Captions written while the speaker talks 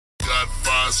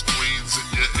5 screens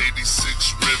in your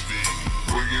 86 Rivy.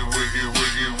 Wiggy, wiggy,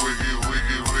 wiggy, wiggy,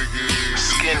 wiggy, wiggy.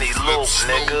 Skinny Loc,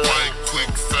 nigga. White,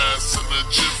 quick, fast, and a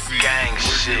jiffy. Gang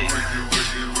shit. Wiggy,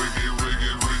 wiggy, wiggy,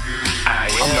 wiggy, wiggy.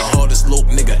 I'm the hardest Loc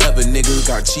nigga ever, nigga.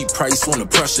 Got cheap price on the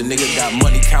pressure, nigga. Got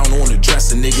money count on the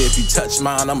dresser, nigga. If you touch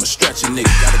mine, I'ma stretch a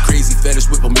nigga. Got a crazy fetish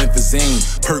with a Memphazine.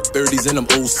 Perk 30s and them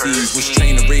OCs. Was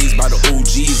trained and raised by the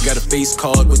OGs. Got a face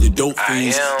card with the dope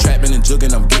fiends. Trapping and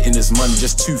jugging, I'm getting this money.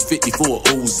 Just $250 for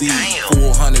a OZ.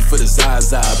 400 for the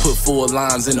Zaza. Put 4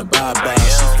 lines in a bye-bye.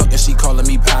 She fucking, she calling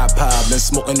me Pie-Pie. Been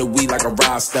smoking the weed like a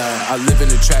rock star. I live in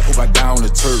the trap, hope I die on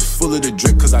the turf. Full of the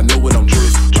drip, cause I know what I'm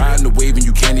worth. Riding the wave and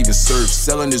you can't even surf.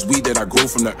 Selling this weed that I grow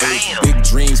from the earth. Big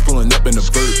dreams pulling up in the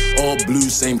vert. All blue,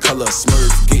 same color, Smurf.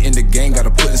 Get in the gang, gotta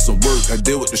put in some work. I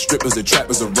deal with the strippers, the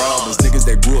trappers, and robbers. Niggas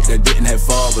that grew up that didn't have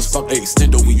fathers. Fuck a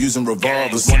extendo, we using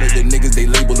revolvers. One of the niggas they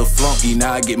label a flunky.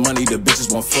 Now I get money, the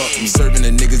bitches want fuck me. Serving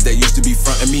the niggas that used to be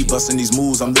frontin' me. Busting these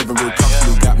moves, I'm living real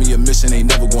comfortably. Got me a mission, ain't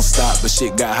never gon' stop. But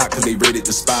shit got hot cause they raided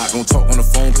the spot. Don't talk on the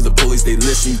phone cause the police they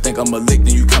listen. You think I'm a lick,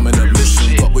 then you coming to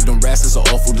listen. Fuck with them rats, it's an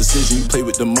awful decision. You play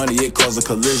with the money, it cause a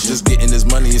collision. Just getting this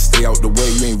money and stay out the way.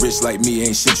 You ain't rich like me,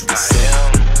 ain't shit you can say.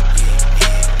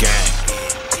 Gang.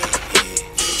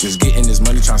 Just getting this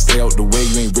money, tryna stay out the way.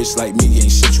 You ain't rich like me,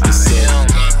 ain't shit you can say.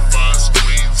 Got 5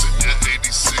 screens in your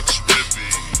 86 Rivy.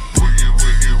 Wiggy,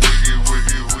 wiggy, wiggy,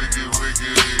 wiggy, wiggy,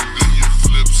 wiggy. Then you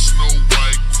flip Snow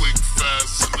White, quick,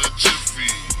 fast, and a jiffy.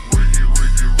 Wiggy,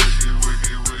 wiggy, wiggy,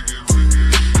 wiggy, wiggy, wiggy.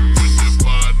 When you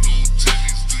buy new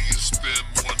titties, do you spend